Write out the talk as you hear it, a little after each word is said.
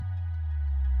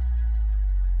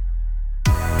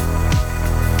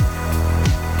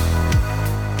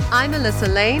I'm Melissa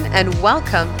Lane, and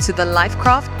welcome to the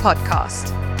Lifecraft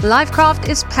podcast. Lifecraft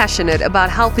is passionate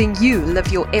about helping you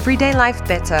live your everyday life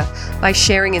better by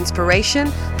sharing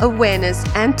inspiration, awareness,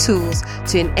 and tools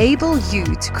to enable you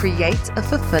to create a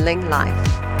fulfilling life.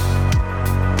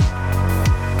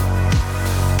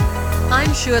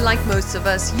 I'm sure, like most of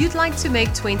us, you'd like to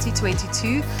make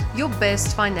 2022 your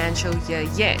best financial year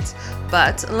yet.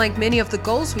 But like many of the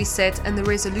goals we set and the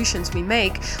resolutions we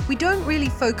make, we don't really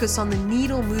focus on the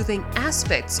needle-moving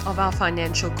aspects of our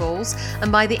financial goals. And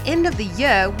by the end of the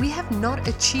year, we have not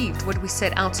achieved what we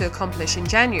set out to accomplish in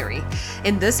January.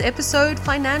 In this episode,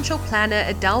 financial planner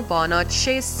Adele Barnard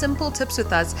shares simple tips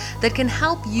with us that can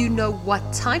help you know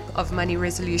what type of money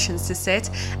resolutions to set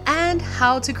and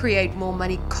how to create more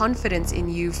money confidence in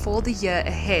you for the year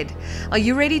ahead. Are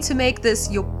you ready to make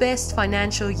this your best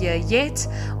financial year yet?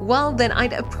 Well, then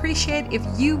I'd appreciate if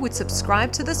you would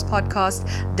subscribe to this podcast,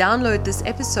 download this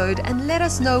episode, and let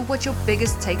us know what your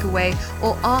biggest takeaway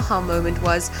or aha moment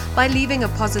was by leaving a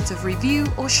positive review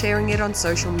or sharing it on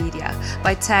social media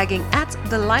by tagging at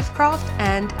The Lifecraft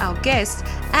and our guest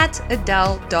at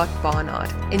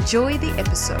Adele.Barnard. Enjoy the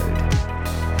episode.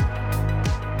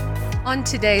 On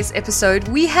today's episode,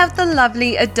 we have the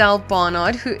lovely Adele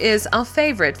Barnard, who is our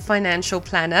favorite financial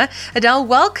planner. Adele,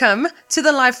 welcome to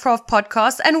the Lifecraft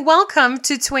podcast and welcome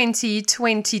to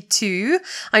 2022.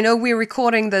 I know we're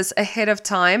recording this ahead of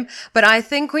time, but I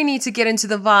think we need to get into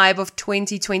the vibe of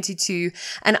 2022.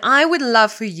 And I would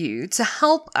love for you to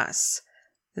help us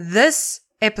this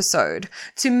episode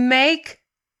to make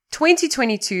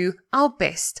 2022 our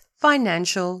best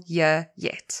financial year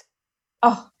yet.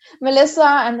 Oh, Melissa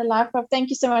and the Lifecraft, thank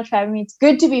you so much for having me. It's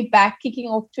good to be back, kicking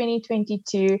off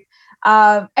 2022.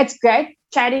 It's great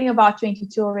chatting about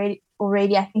 22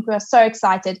 already. I think we are so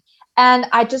excited. And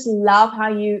I just love how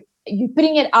you're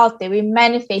putting it out there. We're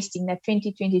manifesting that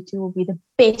 2022 will be the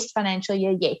best financial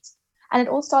year yet. And it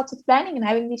all starts with planning and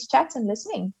having these chats and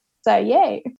listening. So,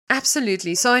 yay.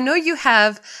 Absolutely. So I know you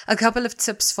have a couple of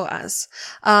tips for us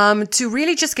to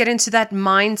really just get into that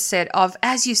mindset of,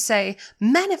 as you say,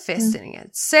 manifesting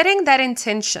it, setting that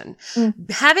intention,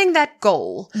 having that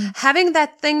goal, having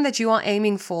that thing that you are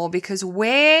aiming for, because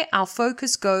where our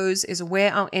focus goes is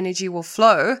where our energy will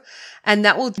flow. And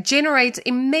that will generate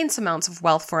immense amounts of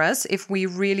wealth for us if we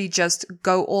really just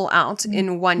go all out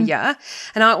in 1 year.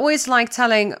 And I always like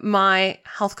telling my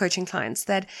health coaching clients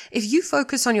that if you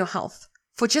focus on your health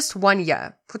for just 1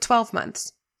 year, for 12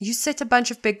 months, you set a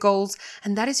bunch of big goals,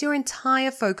 and that is your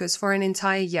entire focus for an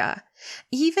entire year.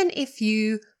 Even if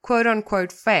you quote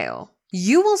unquote fail,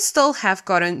 you will still have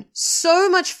gotten so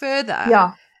much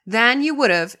further than you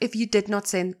would have if you did not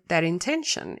set that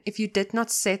intention, if you did not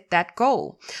set that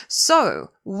goal. So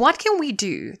what can we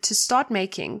do to start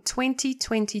making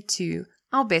 2022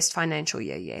 our best financial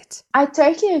year yet? I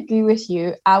totally agree with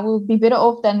you. I will be better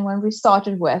off than when we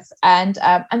started with. And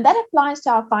that applies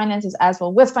to our finances as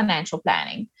well with financial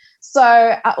planning. So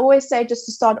I always say, just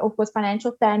to start off with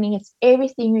financial planning, it's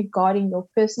everything regarding your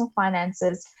personal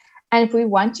finances. And if we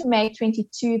want to make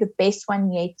 22 the best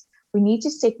one yet, we need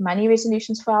to set money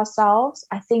resolutions for ourselves.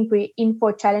 I think we're in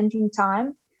for a challenging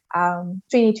time.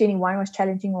 2021 was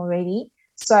challenging already.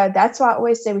 So that's why I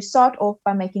always say we start off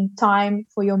by making time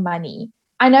for your money.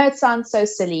 I know it sounds so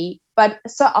silly, but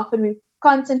so often we're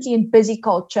constantly in busy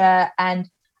culture, and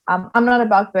I'm not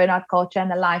about burnout culture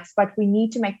and the likes, but we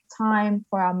need to make time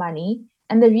for our money.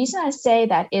 And the reason I say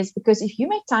that is because if you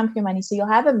make time for your money, so you'll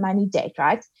have a money date,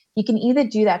 right? You can either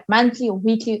do that monthly or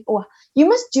weekly, or you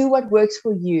must do what works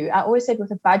for you. I always say with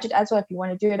a budget as well, if you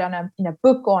want to do it in a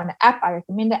book or on an app, I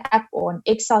recommend an app or an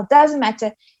Excel. Doesn't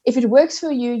matter. If it works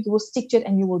for you, you will stick to it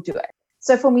and you will do it.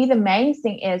 So for me, the main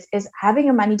thing is having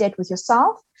a money date with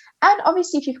yourself. And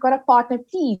obviously, if you've got a partner,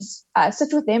 please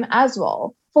sit with them as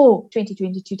well for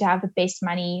 2022 to have the best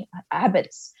money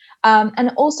habits.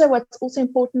 And also what's also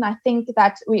important, I think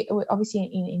that we obviously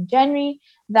in January,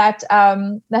 that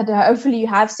hopefully you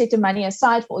have set the money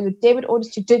aside for all your debit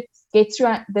orders to get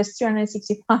through this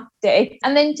 365 days.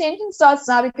 And the intention starts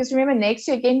now, because remember, next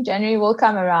year again, January will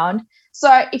come around.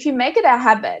 So if you make it a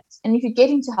habit, and if you get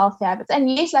into healthy habits, and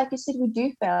yes, like you said, we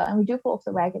do fail and we do fall off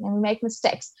the wagon and we make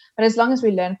mistakes, but as long as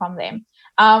we learn from them.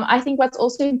 I think what's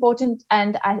also important,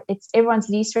 and it's everyone's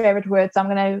least favorite word, so I'm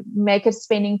going to make a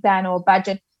spending plan or a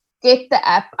budget. Get the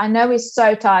app. I know we're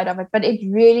so tired of it, but it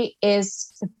really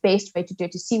is the best way to do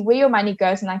it, to see where your money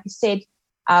goes. And like you said,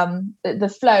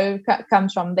 the flow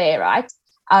comes from there, right?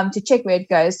 To check where it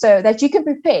goes so that you can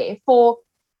prepare for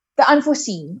the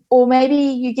unforeseen, or maybe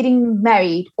you're getting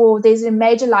married, or there's a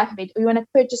major life event, or you want to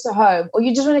purchase a home, or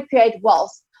you just want to create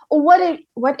wealth, or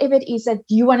whatever it is that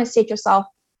you want to set yourself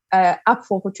up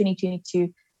for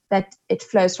 2022. that it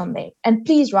flows from there. And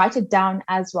please write it down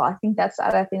as well. I think that's the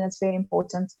other thing that's very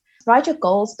important. Write your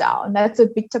goals down. That's a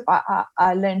big tip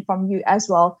I learned from you as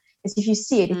well, is if you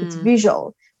see it, if it's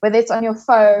visual, whether it's on your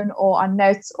phone or on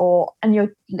notes or on your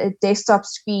desktop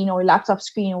screen or laptop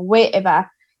screen or wherever,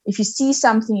 if you see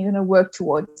something, you're going to work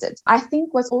towards it. I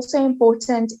think what's also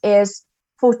important is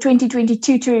for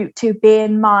 2022 to bear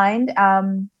in mind,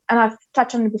 and I've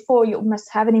touched on it before, you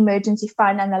must have an emergency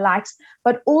fund and the likes,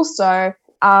 but also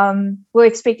we'll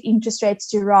expect interest rates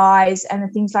to rise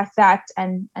and things like that.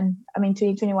 And I mean,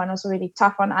 2021 was already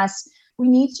tough on us. We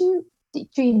need to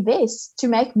invest to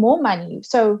make more money.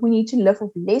 So we need to live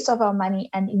with less of our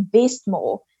money and invest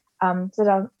more, so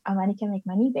that our money can make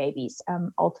money babies,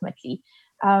 ultimately.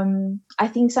 I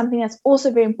think something that's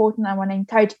also very important, I want to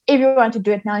encourage everyone to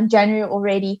do it now in January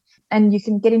already, and you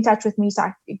can get in touch with me, so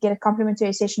I get a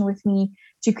complimentary session with me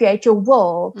to create your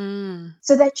will,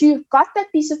 so that you've got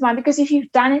that peace of mind, because if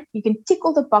you've done it, you can tick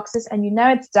all the boxes and you know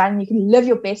it's done. You can live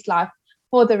your best life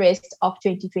for the rest of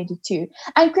 2022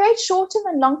 and create short-term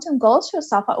and long-term goals for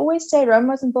yourself. I always say Rome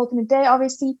wasn't built in a day,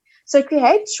 obviously. So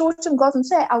create short-term goals and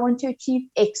say, I want to achieve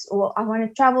X, or I want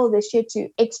to travel this year to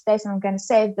X place and I'm going to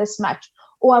save this much,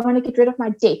 or I want to get rid of my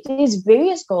debt. There's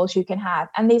various goals you can have,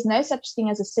 and there's no such thing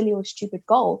as a silly or stupid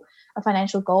goal, a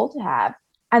financial goal to have.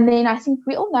 And then I think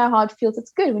we all know how it feels.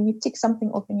 It's good when you tick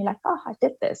something off and you're like, oh, I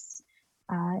did this.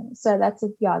 So that's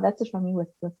it. Yeah, that's it for me with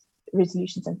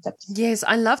resolutions and tips. Yes,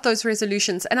 I love those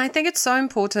resolutions. And I think it's so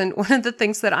important. One of the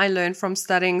things that I learned from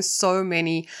studying so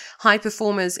many high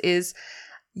performers is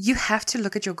you have to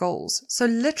look at your goals. So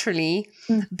literally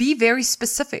be very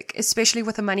specific, especially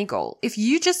with a money goal. If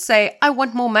you just say, I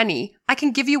want more money, I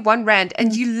can give you R1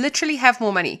 and you literally have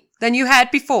more money than you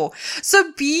had before.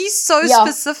 So be so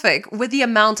specific with the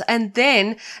amount. And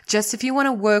then just if you want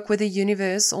to work with the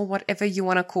universe or whatever you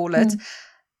want to call it,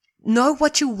 know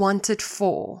what you want it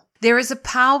for. There is a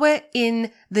power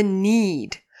in the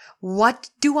need. What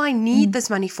do I need this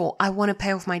money for? I want to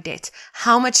pay off my debt.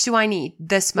 How much do I need?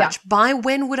 This much. By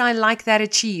when would I like that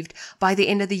achieved? By the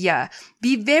end of the year.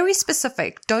 Be very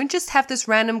specific. Don't just have this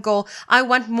random goal. I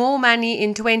want more money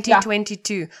in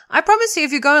 2022. I promise you,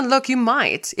 if you go and look, you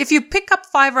might. If you pick up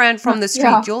R5 from the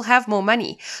street, you'll have more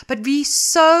money. But be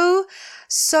so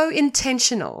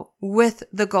intentional with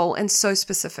the goal and so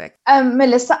specific.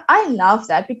 Melissa, I love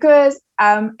that, because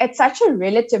it's such a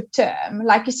relative term.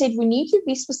 Like you said, we need to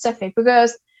be specific,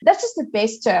 because that's just the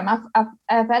best term. I've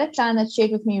had a client that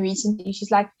shared with me recently. She's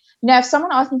like, if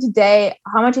someone asked me today,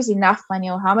 how much is enough money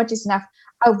or how much is enough,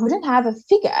 I wouldn't have a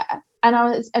figure.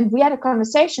 And we had a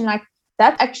conversation like,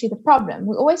 that's actually the problem.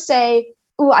 We always say,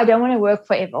 oh, I don't want to work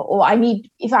forever, or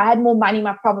if I had more money,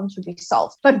 my problems would be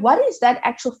solved. But what is that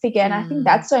actual figure? And I think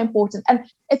that's so important. And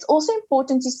it's also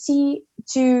important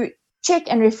to check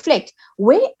and reflect,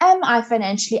 where am I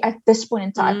financially at this point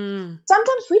in time?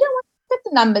 Sometimes we don't want to look at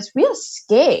the numbers. We are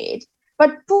scared,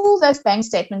 but pull those bank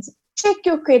statements, check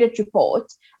your credit report,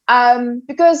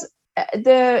 because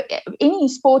any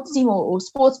sports team or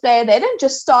sports player, they don't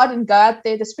just start and go out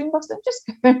there. The Springboks don't just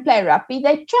go and play rugby.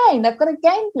 They train. They've got a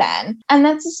game plan. And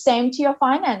that's the same to your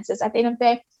finances at the end of the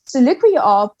day. So look where you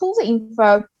are, pull the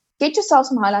info, get yourself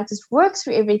some highlighters, work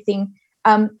through everything,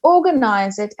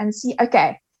 organize it and see,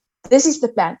 okay, this is the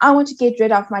plan. I want to get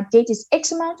rid of my debt is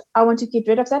X amount. I want to get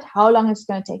rid of that. How long is it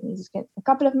going to take me? Is it a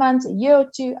couple of months, a year or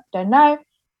two? I don't know.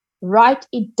 Write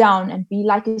it down and be,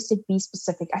 like you said, be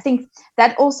specific. I think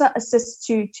that also assists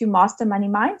to master money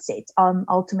mindset,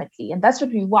 ultimately. And that's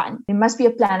what we want. There must be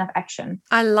a plan of action.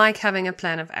 I like having a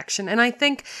plan of action. And I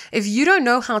think if you don't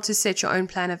know how to set your own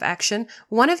plan of action,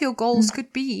 one of your goals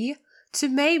could be to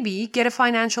maybe get a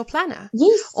financial planner.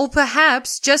 Yes. Or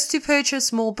perhaps just to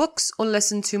purchase more books or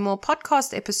listen to more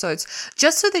podcast episodes,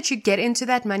 just so that you get into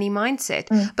that money mindset.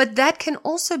 But that can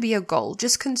also be a goal,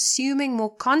 just consuming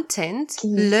more content,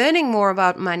 learning more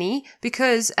about money,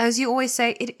 because as you always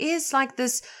say, it is like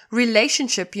this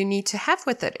relationship you need to have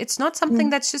with it. It's not something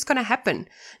that's just going to happen.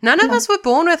 None of us were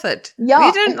born with it.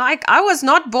 We didn't I was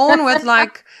not born with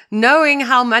knowing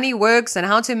how money works and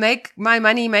how to make my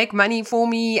money make money for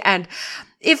me. And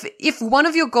if one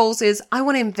of your goals is, I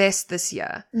want to invest this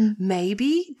year,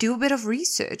 maybe do a bit of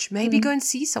research, maybe go and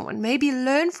see someone, maybe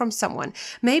learn from someone,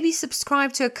 maybe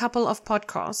subscribe to a couple of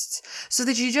podcasts so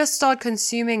that you just start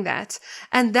consuming that.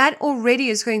 And that already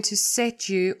is going to set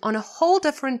you on a whole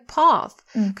different path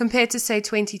compared to, say,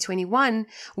 2021,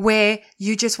 where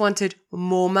you just wanted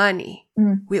more money.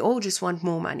 We all just want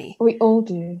more money. We all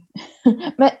do.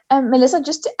 But Melissa,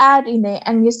 just to add in there,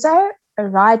 and you're so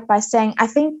right by saying, I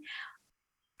think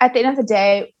at the end of the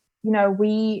day,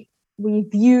 we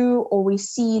view or we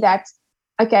see that,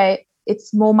 okay,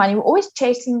 it's more money. We're always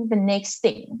chasing the next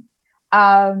thing.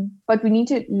 But we need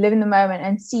to live in the moment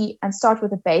and see and start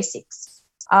with the basics.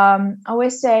 I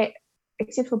always say,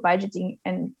 except for budgeting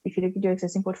and if you look at your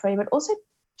existing portfolio, but also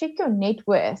check your net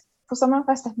worth. For some of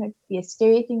us, that might be a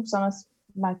scary thing. For some of us,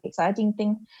 might be exciting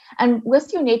thing. And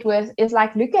with your net worth is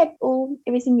like, look at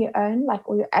everything you own, like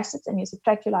all your assets, and you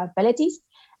subtract your liabilities.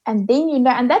 And then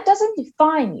and that doesn't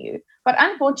define you. But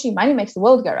unfortunately, money makes the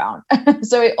world go round.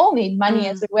 So we all need money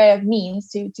as a way of means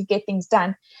to get things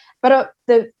done. But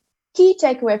the key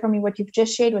takeaway from what you've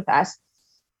just shared with us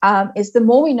is the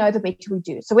more we know, the better we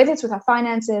do. So whether it's with our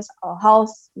finances, our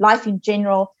health, life in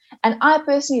general. And I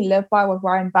personally live by what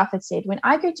Warren Buffett said. When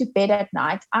I go to bed at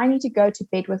night, I need to go to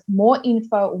bed with more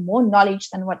info or more knowledge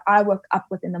than what I woke up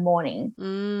with in the morning.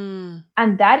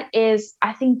 And that is,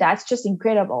 I think that's just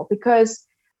incredible, because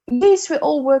yes, we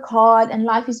all work hard and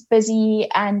life is busy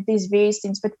and there's various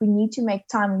things, but we need to make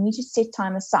time. We need to set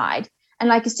time aside. And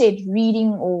like you said,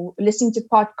 reading or listening to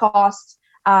podcasts.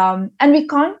 And we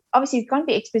can't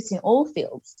be experts in all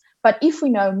fields. But if we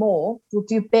know more, we'll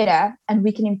do better, and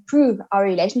we can improve our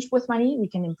relationship with money. We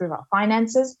can improve our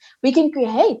finances. We can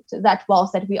create that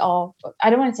wealth that we are, I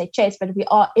don't want to say chase, but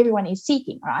everyone is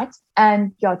seeking, right?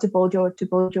 And to build your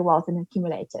wealth and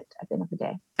accumulate it at the end of the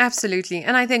day. Absolutely.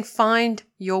 And I think find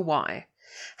your why.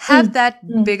 Have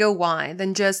that bigger why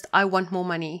than just, I want more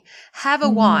money. Have a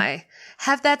why.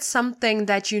 Have that something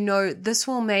that this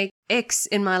will make X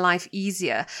in my life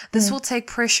easier. This will take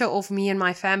pressure off me and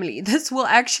my family. This will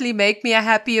actually make me a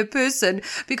happier person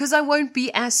because I won't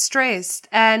be as stressed.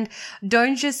 And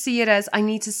don't just see it as, I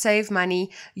need to save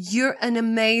money. You're an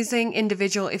amazing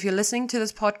individual. If you're listening to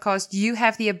this podcast, you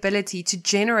have the ability to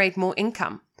generate more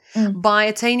income. By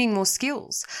attaining more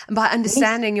skills, by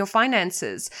understanding your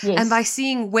finances, and by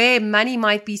seeing where money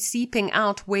might be seeping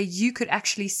out, where you could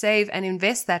actually save and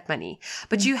invest that money.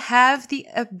 But you have the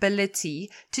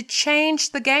ability to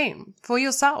change the game for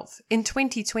yourself in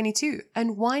 2022.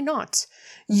 And why not?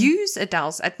 Use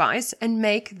Adele's advice and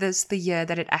make this the year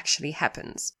that it actually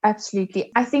happens.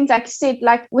 Absolutely. I think, like I said,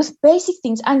 like with basic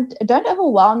things, and don't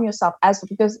overwhelm yourself as well,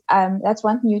 because that's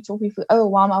one thing you told me, if we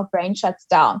overwhelm, our brain shuts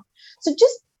down. So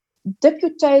just dip your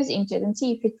toes into it and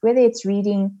see whether it's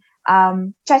reading,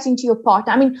 chatting to your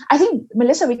partner. I mean, I think,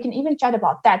 Melissa, we can even chat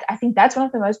about that. I think that's one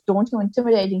of the most daunting or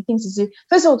intimidating things is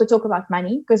first of all, to talk about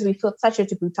money, because we feel it's such a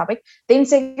taboo topic. Then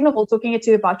second of all, talking it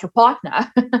to about your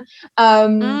partner.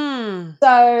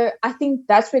 So I think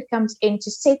that's where it comes in,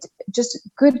 to set just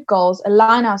good goals,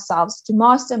 align ourselves to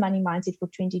master money mindset for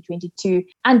 2022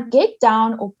 and get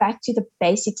down or back to the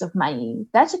basics of money.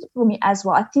 That's it for me as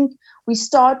well. I think we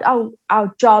start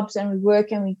our jobs and we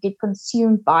work and we get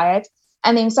consumed by it.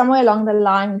 And then somewhere along the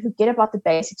line, we forget about the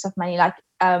basics of money, like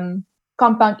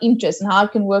compound interest and how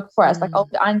it can work for us. Like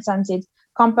Albert Einstein said,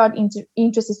 compound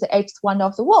interest is the eighth wonder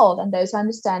of the world. And those who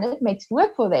understand it makes it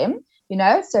work for them,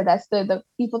 So that's the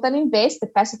people that invest, the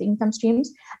passive income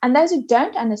streams. And those who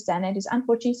don't understand it is,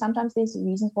 unfortunately, sometimes there's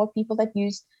reasons for people that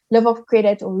use live off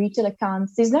credit or retail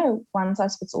accounts. There's no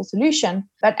one-size-fits-all solution.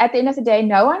 But at the end of the day,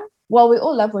 we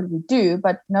all love what we do,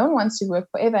 but no one wants to work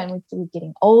forever, and we're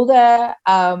getting older.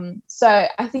 So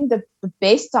I think the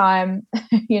best time,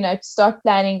 to start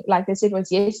planning, like they said, was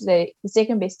yesterday. The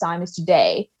second best time is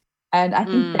today. And I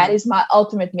think that is my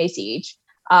ultimate message.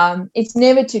 It's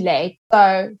never too late.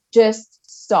 So just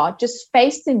start, just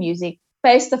face the music,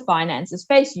 face the finances,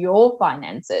 face your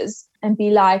finances, and be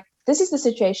like, this is the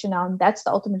situation now, and that's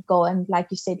the ultimate goal. And like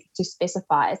you said, to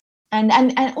specify it. And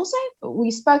also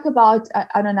we spoke about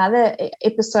on another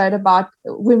episode about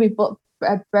when we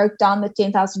broke down the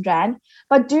 10,000 Rand,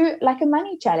 but do like a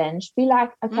money challenge. Be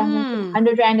like, okay, I'm going to put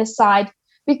 100 Rand aside,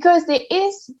 because there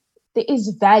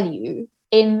is value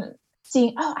in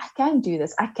seeing, I can do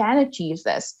this, I can achieve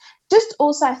this. Just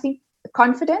also, I think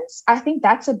confidence. I think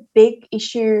that's a big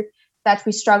issue that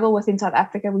we struggle with in South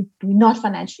Africa. We're not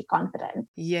financially confident.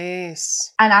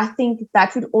 Yes. And I think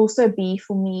that would also be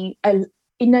for me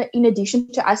in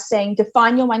addition to us saying,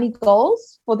 define your money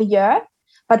goals for the year,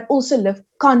 but also live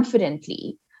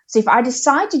confidently. So if I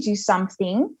decide to do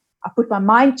something, I put my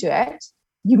mind to it,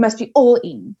 you must be all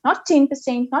in, not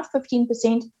 10%, not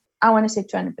 15%. I want to say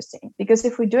 200%, because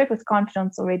if we do it with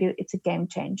confidence already, it's a game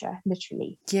changer,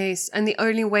 literally. Yes. And the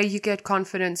only way you get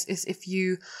confidence is if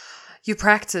you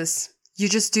practice. You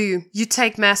just do. You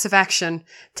take massive action.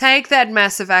 Take that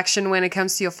massive action when it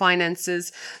comes to your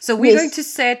finances. So we're going to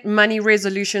set money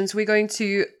resolutions. We're going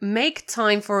to make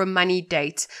time for a money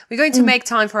date. We're going to make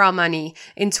time for our money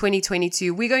in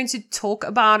 2022. We're going to talk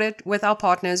about it with our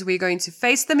partners. We're going to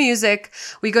face the music.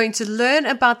 We're going to learn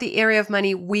about the area of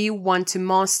money we want to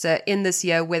master in this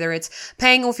year, whether it's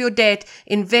paying off your debt,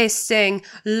 investing,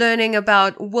 learning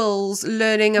about wills,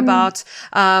 learning about,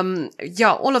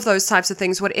 all of those types of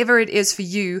things, whatever it is for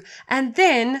you. And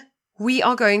then we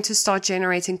are going to start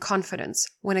generating confidence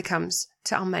when it comes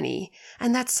to our money.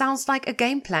 And that sounds like a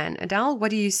game plan. Adele,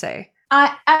 what do you say?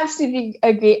 I absolutely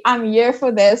agree. I'm here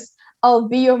for this. I'll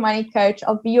be your money coach.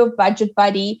 I'll be your budget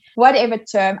buddy, whatever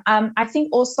term. I think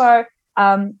also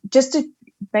just to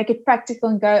make it practical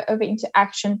and go over into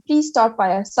action, please start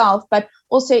by yourself. But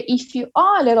also if you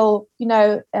are a little,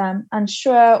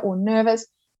 unsure or nervous,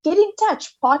 get in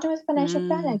touch, partner with a financial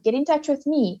planner, get in touch with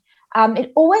me.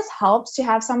 It always helps to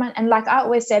have someone, and like I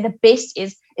always say, the best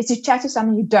is to chat to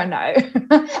someone you don't know.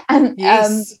 And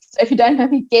if you don't know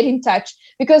me, get in touch.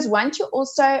 Because once you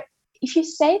also, if you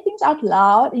say things out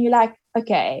loud and you're like,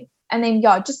 okay, and then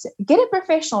just get a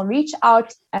professional, reach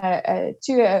out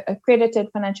to a accredited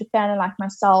financial planner like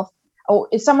myself, or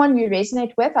if someone you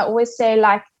resonate with. I always say,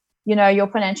 like, your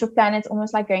financial planner is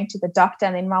almost like going to the doctor.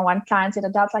 And then my one client said,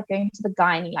 Adele's like going to the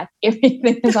gynae, like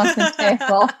everything is on the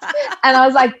table. And I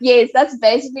was like, yes, that's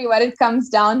basically what it comes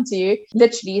down to,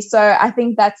 literally. So I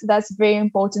think that's very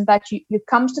important, that you're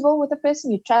comfortable with the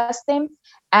person, you trust them,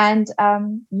 and so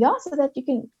that you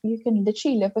can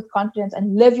literally live with confidence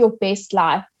and live your best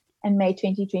life. And may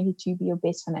 2022 be your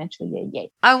best financial year yet.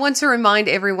 I want to remind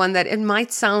everyone that it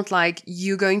might sound like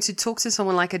you're going to talk to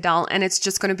someone like Adele and it's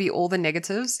just going to be all the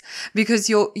negatives, because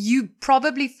you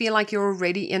probably feel like you're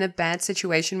already in a bad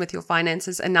situation with your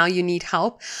finances and now you need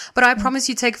help. But I promise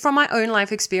you, take from my own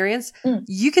life experience,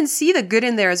 you can see the good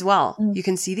in there as well. You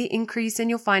can see the increase in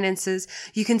your finances.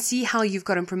 You can see how you've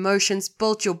gotten promotions,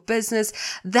 built your business.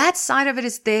 That side of it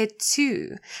is there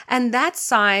too. And that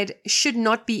side should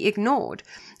not be ignored.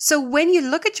 So when you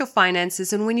look at your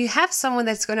finances and when you have someone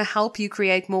that's going to help you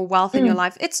create more wealth in your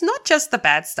life, it's not just the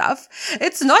bad stuff.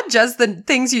 It's not just the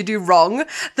things you do wrong,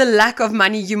 the lack of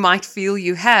money you might feel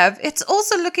you have. It's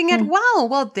also looking at,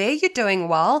 there you're doing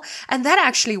well, and that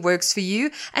actually works for you,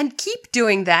 and keep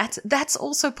doing that. That's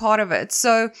also part of it.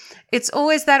 So it's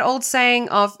always that old saying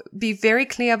of be very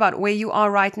clear about where you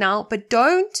are right now, but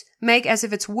don't make as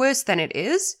if it's worse than it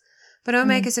is. But don't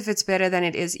make as if it's better than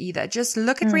it is either. Just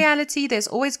look at reality. There's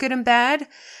always good and bad.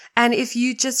 And if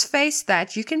you just face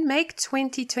that, you can make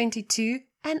 2022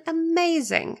 an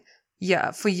amazing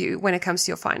year for you when it comes to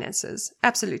your finances.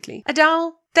 Absolutely.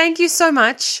 Adele, thank you so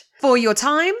much for your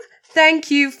time.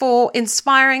 Thank you for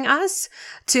inspiring us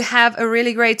to have a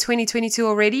really great 2022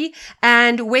 already.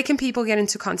 And where can people get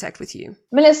into contact with you?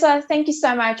 Melissa, thank you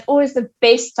so much. Always the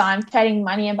best time chatting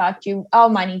money about you, our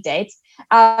money dates.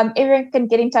 Everyone can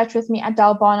get in touch with me,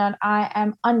 Adele Barnard. I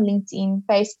am on LinkedIn,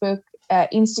 Facebook,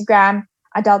 Instagram,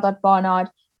 Adele.Barnard.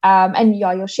 And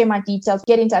you'll share my details.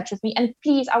 Get in touch with me. And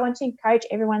please, I want to encourage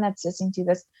everyone that's listening to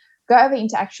this, go over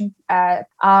into action. I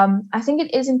think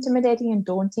it is intimidating and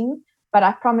daunting, but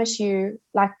I promise you,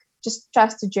 just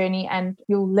trust the journey and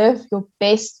you'll live your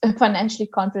best financially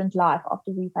confident life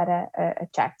after we've had a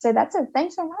chat. So that's it.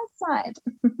 Thanks from my side.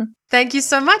 Thank you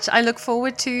so much. I look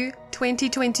forward to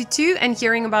 2022 and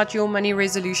hearing about your money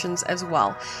resolutions as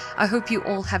well. I hope you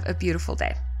all have a beautiful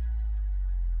day.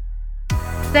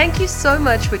 Thank you so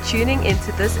much for tuning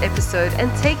into this episode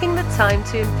and taking the time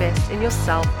to invest in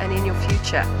yourself and in your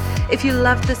future. If you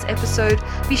loved this episode,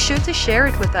 be sure to share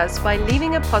it with us by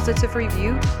leaving a positive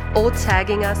review or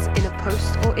tagging us in a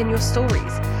post or in your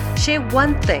stories. Share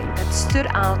one thing that stood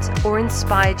out or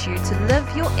inspired you to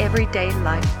live your everyday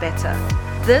life better.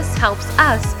 This helps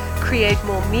us create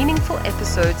more meaningful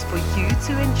episodes for you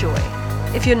to enjoy.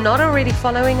 If you're not already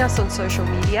following us on social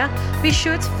media, be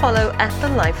sure to follow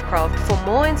 @TheLifeCraft for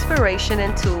more inspiration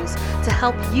and tools to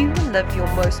help you live your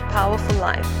most powerful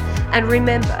life. And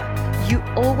remember, you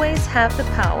always have the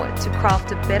power to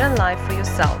craft a better life for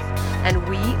yourself, and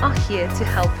we are here to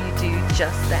help you do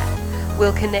just that.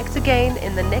 We'll connect again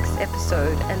in the next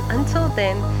episode, and until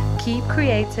then, keep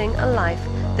creating a life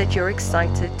that you're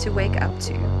excited to wake up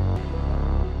to.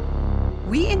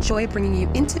 We enjoy bringing you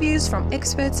interviews from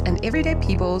experts and everyday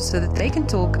people so that they can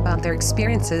talk about their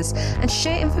experiences and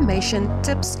share information,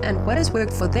 tips, and what has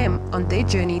worked for them on their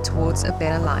journey towards a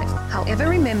better life. However,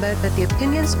 remember that the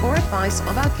opinions or advice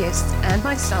of our guests and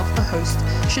myself, the host,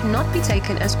 should not be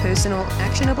taken as personal,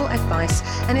 actionable advice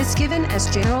and is given as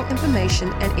general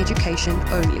information and education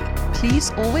only.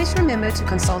 Please always remember to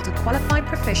consult a qualified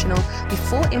professional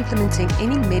before implementing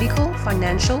any medical,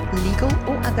 financial, legal,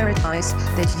 or other advice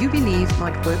that you believe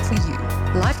might work for you.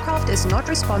 Lifecraft is not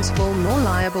responsible nor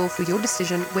liable for your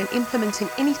decision when implementing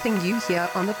anything you hear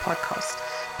on the podcast.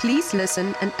 Please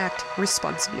listen and act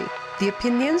responsibly. The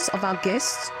opinions of our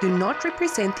guests do not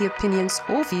represent the opinions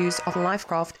or views of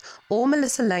Lifecraft or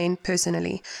Melissa Lane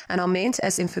personally and are meant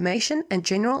as information and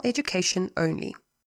general education only.